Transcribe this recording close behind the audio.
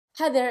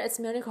Hi there, it's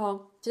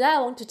Unicorn. Today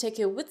I want to take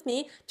you with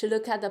me to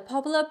look at the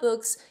popular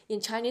books in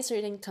Chinese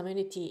reading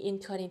community in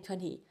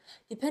 2020.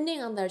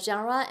 Depending on their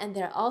genre and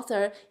their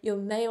author, you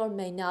may or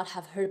may not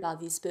have heard about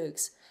these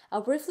books.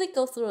 I'll briefly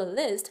go through a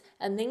list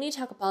and mainly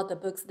talk about the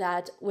books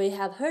that we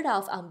have heard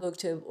of on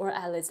BookTube, or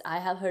at least I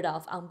have heard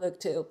of on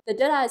BookTube. The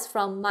data is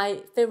from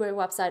my favorite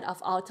website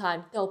of all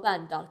time,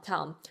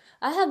 douban.com.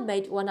 I have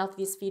made one of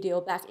these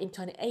videos back in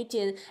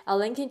 2018. I'll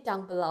link it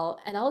down below,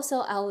 and also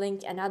I'll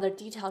link another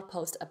detailed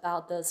post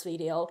about this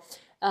video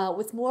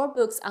with more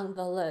books on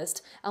the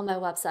list on my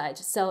website,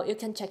 so you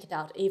can check it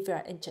out if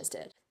you're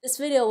interested. This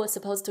video was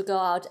supposed to go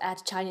out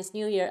at Chinese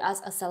New Year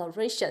as a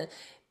celebration,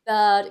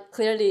 but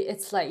clearly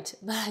it's late.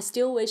 But I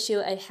still wish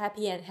you a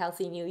happy and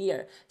healthy new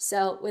year.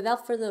 So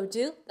without further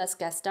ado, let's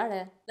get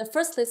started. The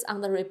first list on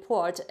the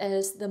report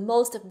is the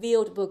most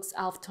viewed books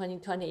of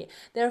 2020.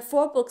 There are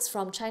 4 books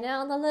from China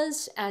on the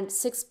list and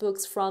 6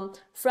 books from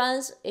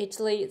France,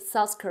 Italy,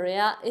 South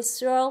Korea,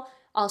 Israel,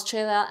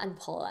 Australia, and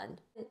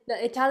Poland.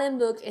 The Italian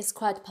book is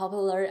quite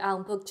popular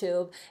on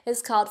BookTube.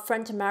 It's called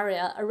Frente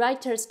Maria, A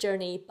Writer's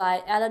Journey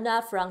by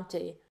Elena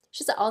Ferrante.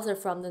 She's the author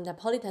from the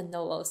Napolitan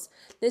novels.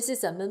 This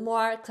is a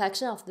memoir,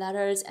 collection of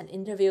letters and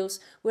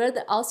interviews where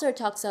the author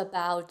talks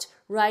about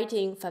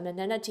writing,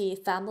 femininity,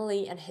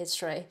 family, and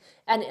history.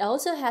 And it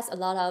also has a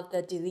lot of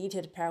the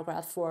deleted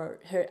paragraph for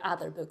her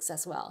other books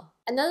as well.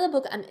 Another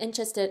book I'm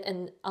interested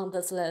in on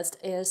this list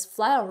is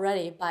Fly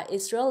Already by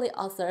Israeli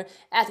author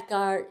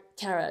Edgar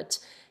Keret.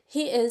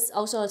 He is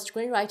also a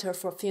screenwriter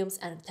for films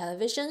and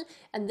television,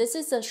 and this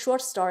is a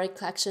short story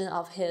collection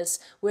of his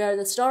where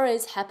the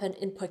stories happen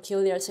in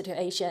peculiar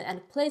situations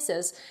and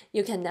places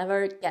you can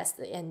never guess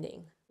the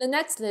ending. The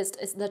next list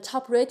is the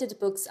top-rated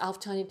books of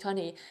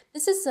 2020.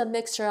 This is a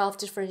mixture of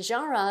different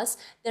genres.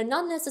 They're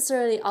not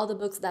necessarily all the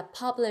books that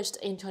published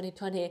in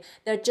 2020.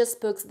 They're just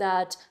books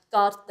that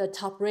got the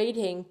top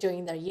rating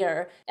during the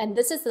year, and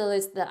this is the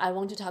list that I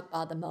want to talk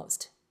about the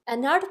most.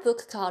 An art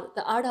book called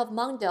The Art of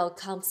Mondale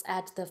comes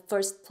at the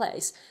first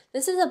place.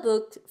 This is a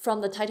book,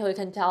 from the title you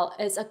can tell,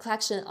 it's a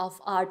collection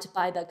of art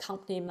by the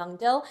company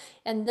Mondale,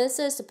 and this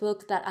is a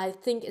book that I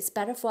think is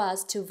better for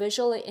us to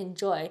visually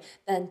enjoy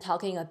than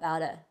talking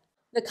about it.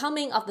 The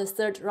Coming of the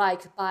Third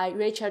Reich by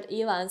Richard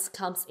Evans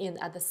comes in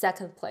at the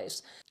second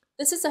place.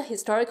 This is a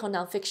historical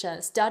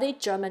nonfiction, studied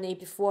Germany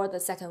before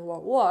the Second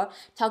World War,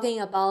 talking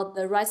about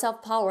the rise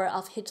of power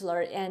of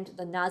Hitler and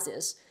the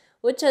Nazis,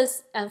 which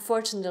is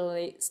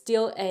unfortunately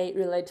still a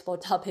relatable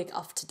topic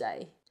of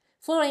today.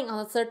 Following on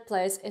the third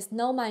place is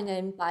Know My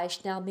Name by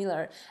Chanel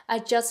Miller. I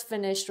just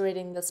finished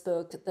reading this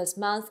book this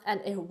month and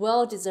it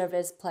well deserves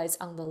its place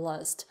on the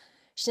list.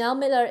 Chanel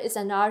Miller is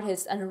an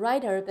artist and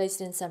writer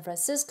based in San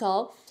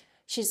Francisco.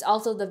 She's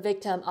also the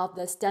victim of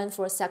the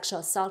Stanford sexual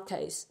assault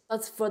case,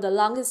 but for the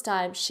longest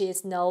time, she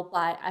is known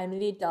by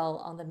Emily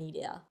Doe on the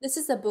media. This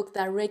is a book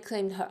that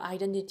reclaimed her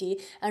identity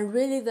and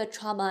really the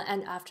trauma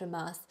and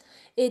aftermath.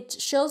 It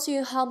shows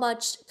you how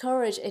much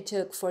courage it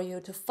took for you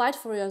to fight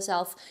for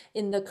yourself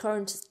in the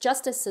current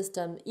justice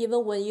system,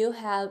 even when you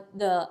have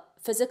the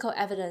physical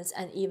evidence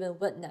and even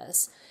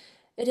witness.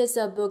 It is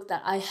a book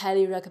that I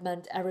highly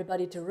recommend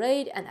everybody to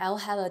read, and I'll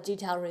have a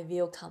detailed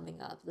review coming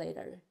up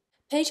later.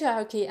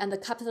 Patriarchy and the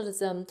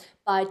Capitalism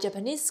by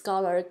Japanese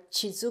scholar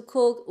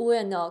Shizuku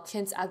Ueno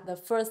comes at the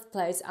first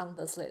place on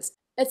this list.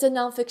 It's a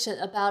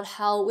nonfiction about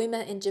how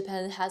women in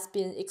Japan has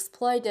been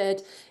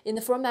exploited in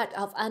the format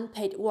of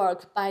unpaid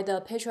work by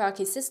the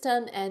patriarchy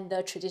system and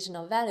the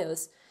traditional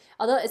values.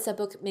 Although it's a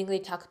book mainly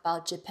talk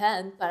about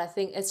Japan, but I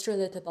think it's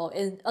relatable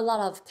in a lot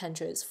of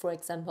countries, for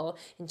example,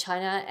 in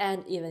China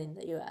and even in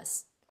the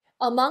US.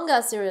 A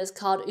manga series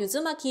called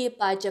Uzumaki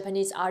by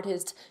Japanese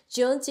artist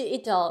Junji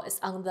Ito is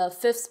on the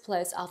 5th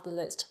place of the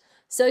list.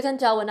 So you can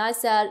tell when I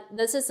said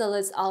this is a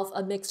list of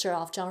a mixture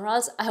of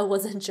genres, I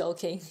wasn't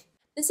joking.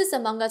 This is a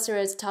manga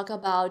series talk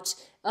about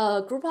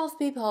a group of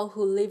people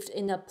who lived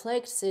in a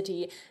plagued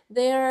city,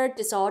 their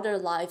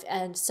disordered life,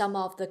 and some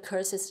of the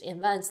cursed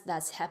events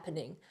that's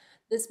happening.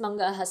 This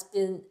manga has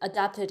been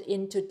adapted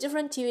into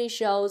different TV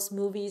shows,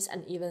 movies,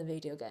 and even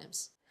video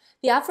games.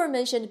 The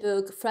aforementioned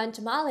book,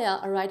 Frente Maria,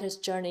 A Writer's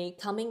Journey,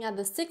 coming at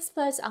the 6th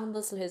place on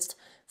this list,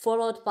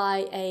 followed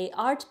by an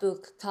art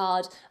book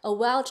called A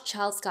Wild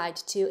Child's Guide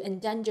to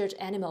Endangered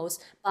Animals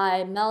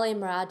by Meli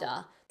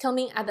Murada.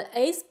 Coming at the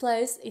 8th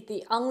place is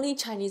the only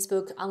Chinese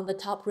book on the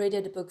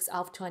top-rated books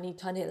of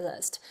 2020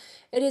 list.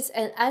 It is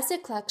an essay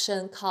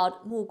collection called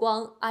目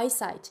光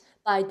Eyesight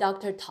by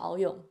Dr. Tao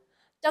Yong.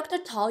 Dr.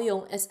 Tao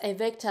Yong is a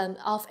victim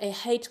of a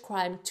hate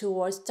crime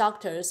towards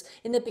doctors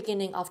in the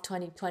beginning of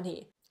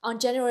 2020. On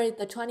January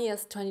the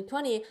 20th,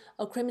 2020,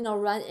 a criminal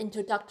ran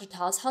into Dr.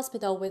 Tao's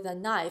hospital with a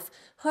knife,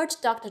 hurt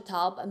Dr.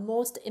 Tao, but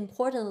most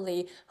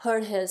importantly,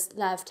 hurt his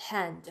left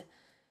hand.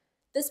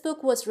 This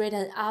book was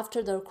written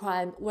after the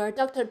crime, where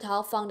Dr.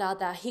 Tao found out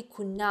that he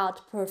could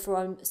not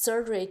perform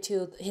surgery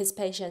to his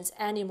patients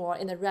anymore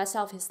in the rest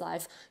of his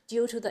life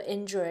due to the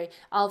injury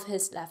of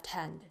his left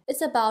hand.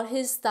 It's about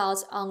his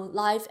thoughts on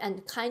life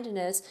and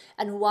kindness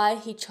and why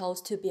he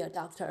chose to be a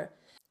doctor.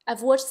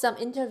 I've watched some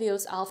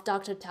interviews of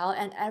Dr. Tao,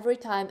 and every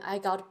time I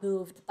got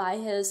moved by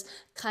his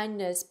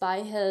kindness,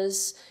 by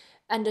his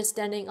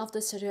understanding of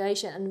the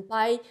situation, and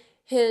by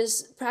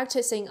his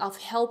practicing of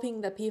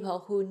helping the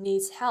people who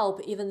needs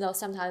help, even though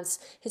sometimes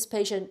his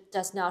patient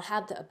does not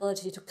have the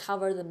ability to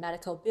cover the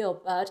medical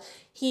bill, but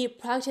he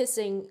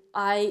practicing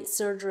eye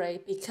surgery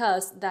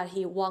because that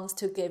he wants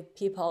to give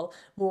people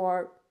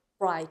more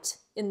bright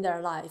in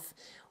their life,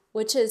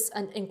 which is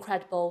an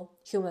incredible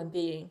human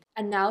being.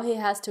 And now he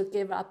has to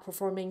give up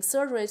performing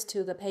surgeries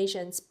to the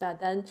patients, but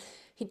then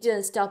he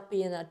didn't stop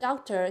being a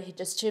doctor, he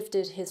just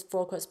shifted his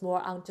focus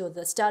more onto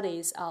the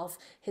studies of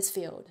his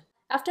field.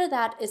 After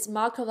that is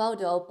Marco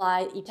Valdo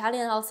by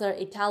Italian author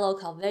Italo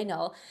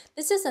Calvino.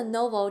 This is a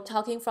novel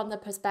talking from the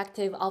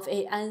perspective of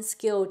an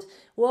unskilled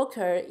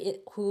worker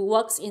who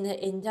works in an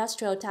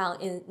industrial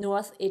town in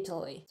North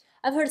Italy.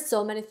 I've heard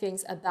so many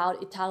things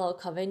about Italo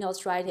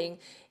Calvino's writing,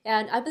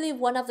 and I believe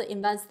one of the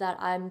events that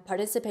I'm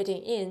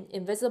participating in,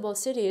 Invisible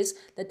Cities,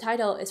 the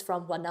title is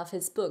from one of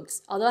his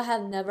books, although I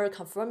have never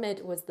confirmed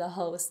it with the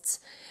hosts.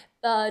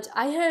 But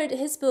I heard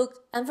his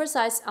book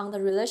emphasized on the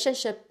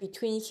relationship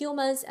between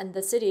humans and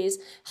the cities,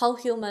 how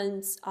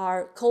humans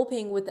are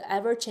coping with the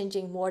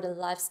ever-changing modern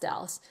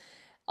lifestyles.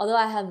 Although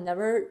I have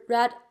never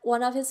read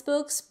one of his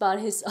books, but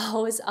he's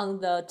always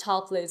on the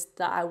top list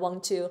that I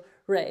want to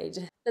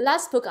read. The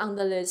last book on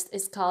the list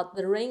is called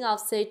The Ring of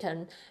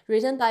Satan,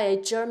 written by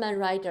a German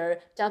writer,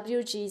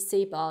 W.G.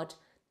 Sebald.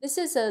 This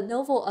is a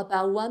novel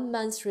about one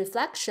man's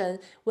reflection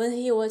when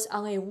he was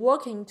on a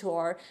working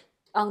tour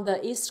on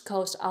the east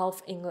coast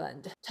of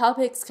England.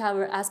 Topics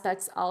cover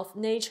aspects of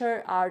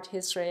nature, art,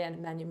 history,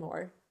 and many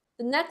more.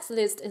 The next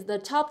list is the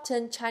top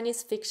 10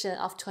 Chinese fiction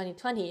of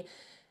 2020.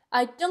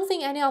 I don't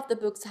think any of the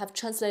books have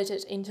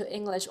translated into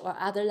English or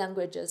other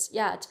languages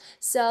yet,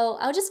 so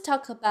I'll just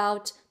talk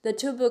about the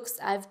 2 books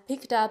I've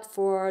picked up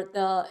for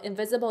the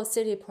Invisible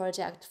City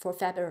project for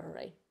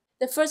February.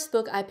 The first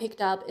book I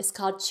picked up is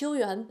called Qiu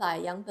Yuan by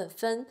Yang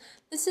Benfen.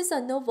 This is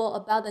a novel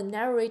about the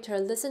narrator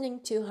listening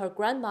to her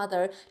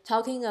grandmother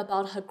talking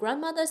about her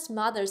grandmother's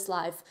mother's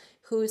life,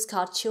 who is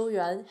called Qiu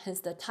Yuan,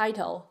 hence the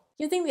title.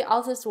 Using the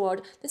author's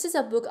word, this is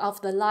a book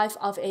of the life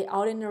of an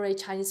ordinary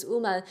Chinese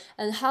woman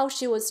and how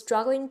she was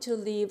struggling to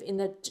live in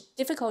the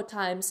difficult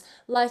times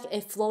like a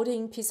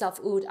floating piece of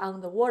wood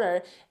on the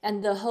water,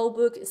 and the whole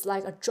book is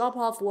like a drop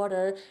of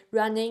water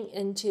running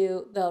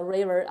into the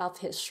river of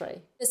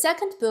history. The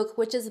second book,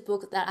 which is a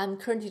book that I'm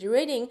currently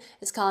reading,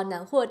 is called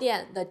Nanhuo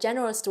Dian, The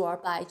General Store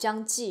by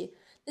Zhang Ji.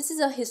 This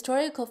is a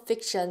historical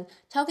fiction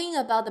talking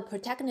about the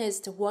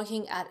protagonist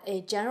working at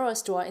a general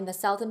store in the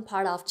southern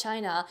part of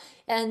China,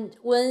 and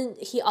when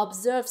he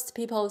observes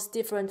people's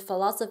different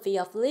philosophy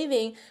of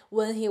living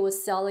when he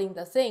was selling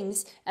the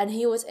things, and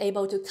he was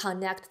able to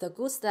connect the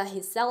goods that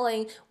he's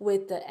selling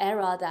with the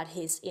era that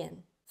he's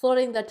in.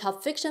 Following the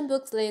top fiction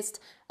books list,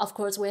 of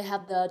course, we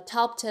have the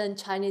top 10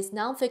 Chinese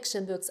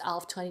nonfiction books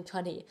of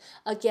 2020.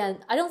 Again,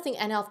 I don't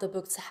think any of the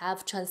books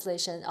have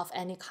translation of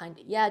any kind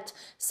yet,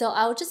 so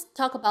I'll just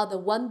talk about the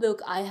one book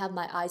I have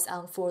my eyes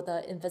on for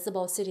the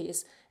Invisible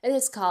Cities. It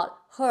is called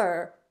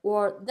Her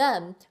or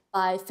Them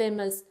by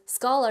famous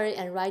scholar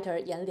and writer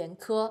Yan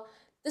Lianke.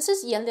 This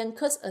is Yan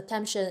Lianke's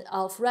attempt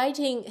of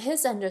writing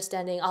his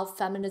understanding of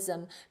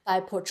feminism by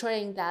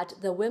portraying that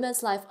the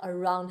women's life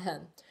around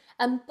him.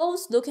 I'm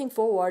both looking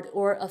forward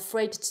or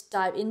afraid to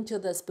dive into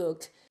this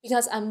book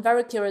because I'm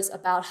very curious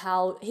about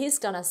how he's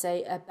gonna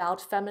say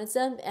about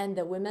feminism and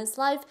the women's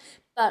life,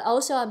 but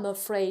also I'm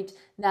afraid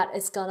that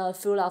it's gonna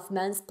full of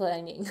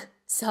mansplaining.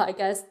 So I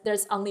guess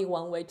there's only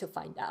one way to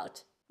find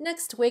out.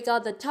 Next, we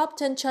got the top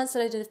 10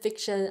 translated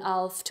fiction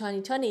of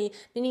 2020,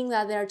 meaning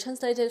that they are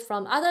translated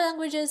from other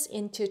languages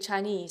into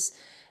Chinese.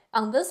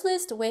 On this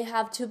list, we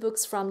have 2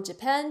 books from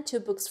Japan, 2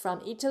 books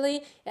from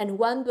Italy, and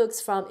 1 book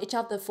from each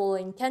of the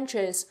following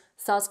countries: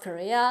 South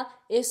Korea,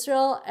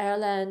 Israel,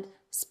 Ireland,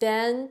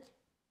 Spain,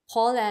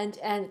 Poland,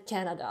 and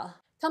Canada.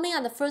 Coming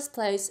on the first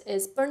place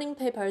is Burning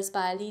Papers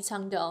by Lee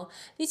Chang-dong.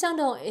 Lee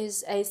Chang-dong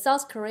is a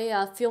South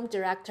Korea film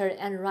director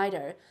and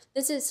writer.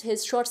 This is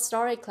his short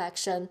story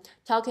collection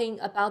talking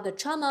about the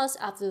traumas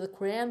after the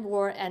Korean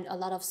War and a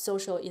lot of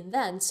social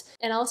events,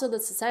 and also the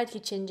society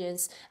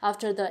changes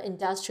after the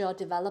industrial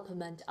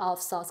development of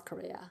South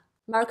Korea.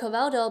 Marco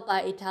Valdo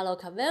by Italo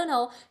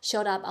Calvino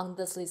showed up on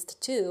this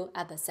list too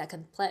at the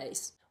second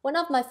place. One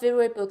of my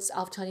favorite books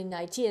of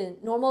 2019,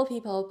 Normal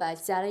People by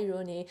Sally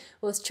Rooney,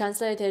 was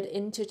translated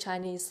into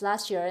Chinese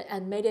last year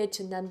and made it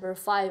to number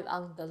 5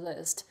 on the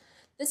list.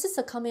 This is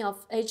a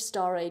coming-of-age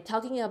story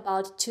talking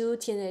about 2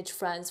 teenage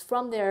friends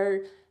from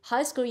their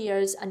high school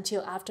years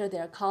until after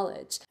their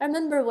college. I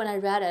remember when I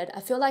read it, I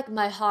feel like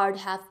my heart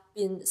had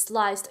been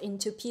sliced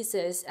into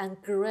pieces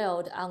and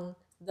grilled on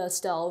the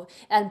stove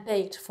and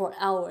baked for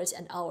hours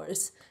and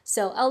hours.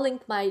 So I'll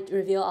link my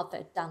review of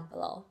it down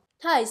below.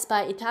 Ties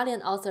by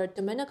Italian author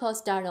Domenico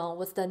Starno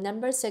was the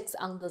number 6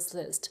 on this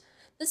list.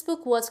 This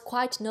book was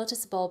quite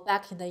noticeable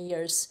back in the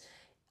years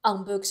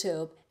on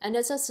BookTube, and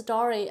it's a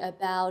story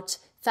about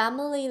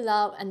family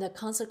love and the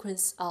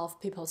consequence of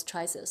people's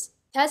choices.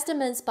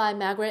 Testaments by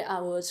Margaret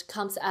Atwood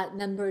comes at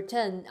number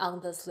 10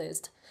 on this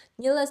list.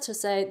 Needless to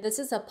say, this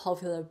is a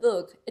popular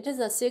book. It is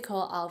a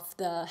sequel of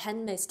The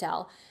Handmaid's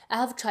Tale. I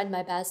have tried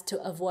my best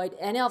to avoid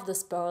any of the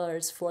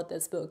spoilers for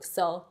this book,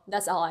 so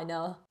that's all I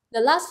know. The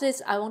last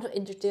list I want to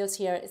introduce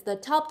here is the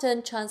top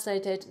 10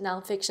 translated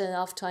nonfiction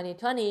of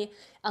 2020.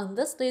 On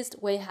this list,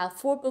 we have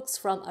 4 books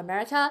from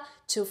America,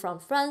 2 from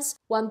France,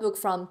 1 book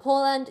from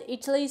Poland,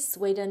 Italy,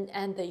 Sweden,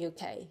 and the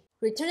UK.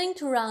 Returning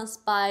to Reims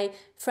by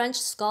French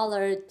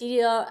scholar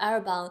Didier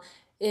Eribon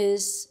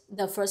is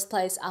the first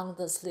place on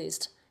this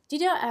list.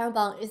 Didier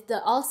Eribon is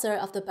the author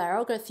of the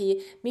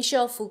biography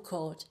Michel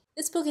Foucault.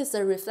 This book is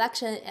a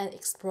reflection and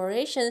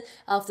exploration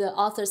of the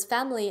author's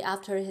family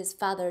after his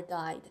father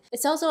died.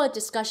 It's also a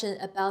discussion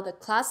about the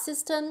class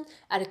system,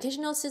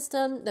 educational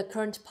system, the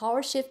current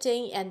power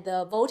shifting, and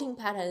the voting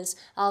patterns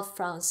of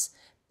France.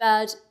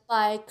 But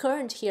by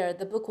current here,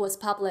 the book was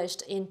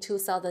published in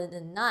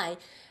 2009,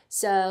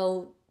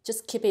 so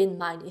just keep it in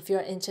mind if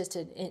you're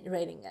interested in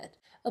reading it.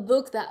 A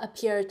book that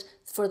appeared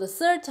for the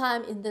 3rd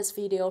time in this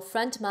video,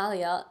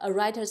 Malia, A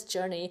Writer's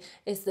Journey,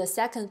 is the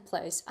 2nd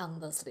place on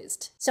this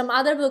list. Some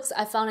other books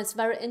I found is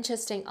very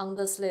interesting on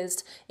this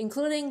list,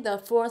 including the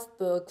 4th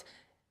book,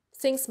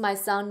 Things My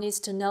Son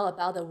Needs to Know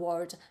About the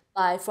World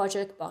by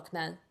Frederick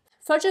Bachman.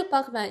 Frederick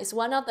Bachman is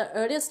one of the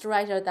earliest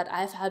writers that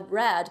I've had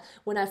read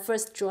when I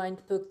first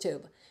joined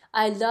BookTube.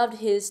 I loved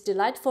his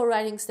delightful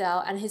writing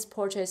style and his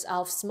portraits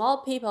of small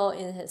people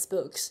in his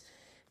books.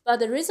 But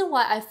the reason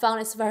why I found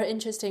it very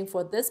interesting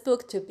for this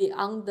book to be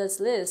on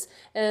this list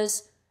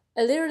is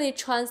it literally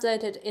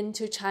translated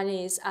into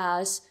Chinese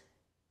as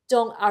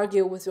Don't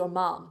Argue with Your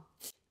Mom,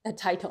 the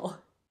title.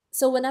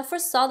 So when I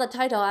first saw the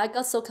title, I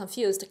got so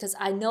confused because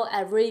I know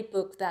every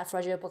book that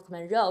Frederick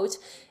Bachman wrote,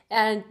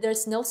 and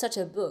there's no such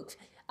a book.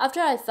 After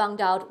I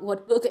found out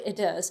what book it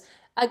is,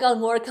 I got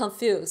more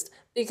confused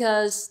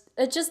because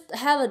it just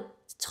have a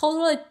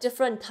totally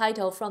different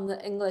title from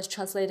the English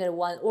translated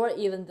one or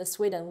even the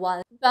Sweden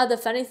one. But the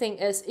funny thing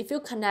is, if you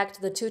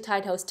connect the 2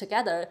 titles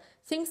together,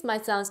 Things My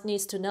Son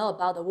Needs to Know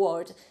About the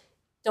World,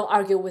 Don't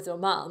Argue with Your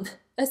Mom,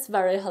 it's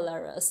very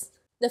hilarious.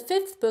 The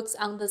 5th book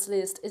on this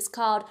list is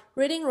called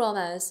Reading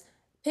Romance,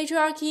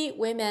 Patriarchy,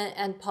 Women,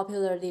 and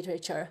Popular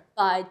Literature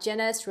by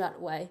Janice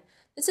Radway.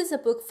 This is a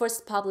book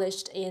first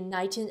published in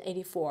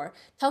 1984,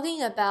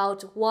 talking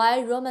about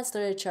why romance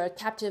literature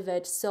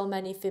captivates so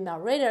many female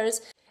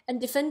readers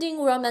and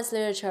defending romance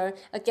literature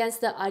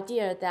against the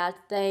idea that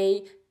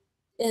they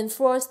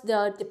enforce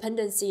the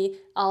dependency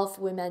of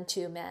women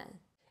to men.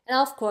 And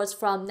of course,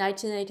 from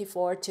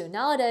 1984 to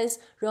nowadays,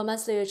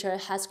 romance literature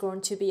has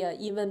grown to be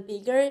an even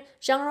bigger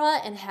genre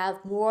and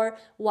have more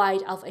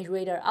wide of a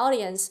reader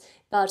audience,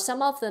 but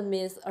some of the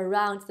myths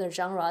around the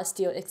genre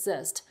still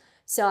exist.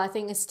 So I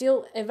think it's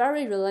still a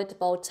very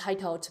relatable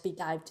title to be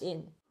dived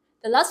in.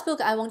 The last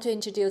book I want to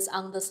introduce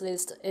on this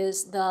list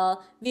is The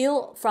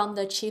View from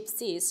the Cheap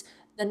Seats,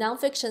 the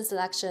nonfiction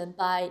selection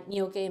by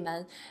Neil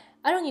Gaiman.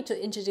 I don't need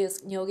to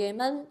introduce Neil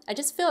Gaiman. I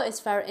just feel it's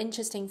very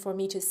interesting for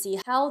me to see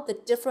how the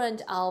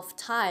different of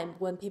time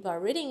when people are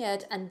reading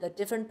it and the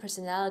different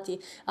personality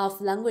of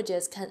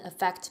languages can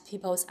affect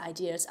people's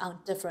ideas on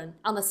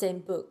the same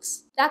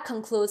books. That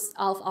concludes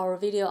of our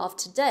video of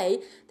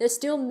today. There's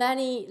still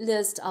many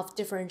lists of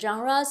different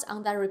genres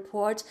on that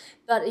report,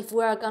 but if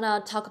we're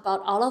gonna talk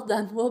about all of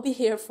them, we'll be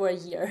here for a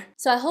year.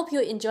 So I hope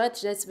you enjoyed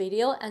today's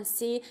video and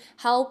see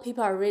how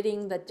people are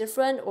reading the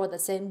different or the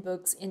same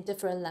books in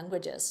different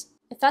languages.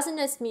 It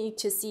fascinates me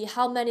to see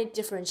how many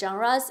different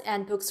genres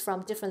and books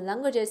from different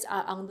languages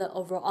are on the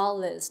overall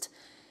list.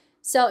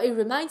 So it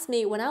reminds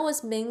me, when I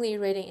was mainly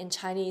reading in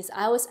Chinese,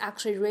 I was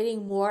actually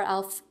reading more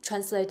of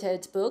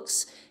translated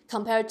books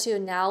compared to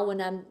now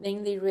when I'm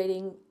mainly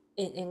reading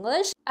in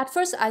English. At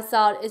first I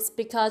thought it's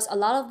because a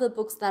lot of the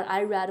books that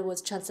I read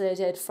was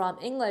translated from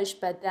English,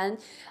 but then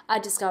I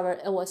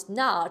discovered it was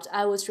not.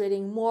 I was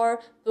reading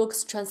more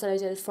books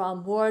translated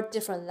from more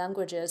different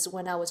languages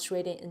when I was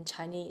reading in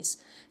Chinese.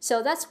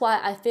 So that's why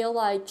I feel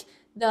like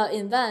the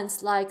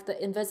events like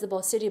the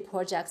Invisible City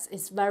projects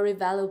is very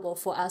valuable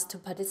for us to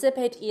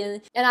participate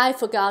in. And I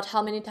forgot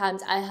how many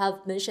times I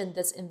have mentioned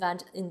this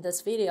event in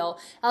this video.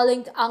 I'll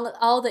link on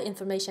all the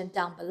information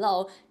down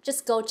below.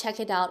 Just go check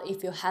it out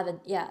if you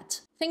haven't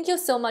yet. Thank you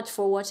so much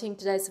for watching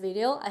today's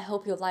video. I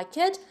hope you like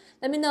it.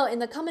 Let me know in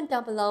the comment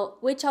down below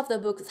which of the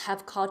books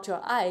have caught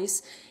your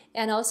eyes,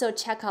 and also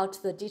check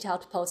out the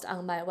detailed post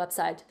on my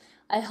website.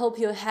 I hope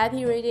you're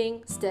happy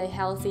reading, stay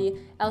healthy.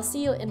 I'll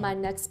see you in my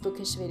next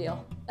bookish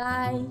video.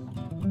 Bye!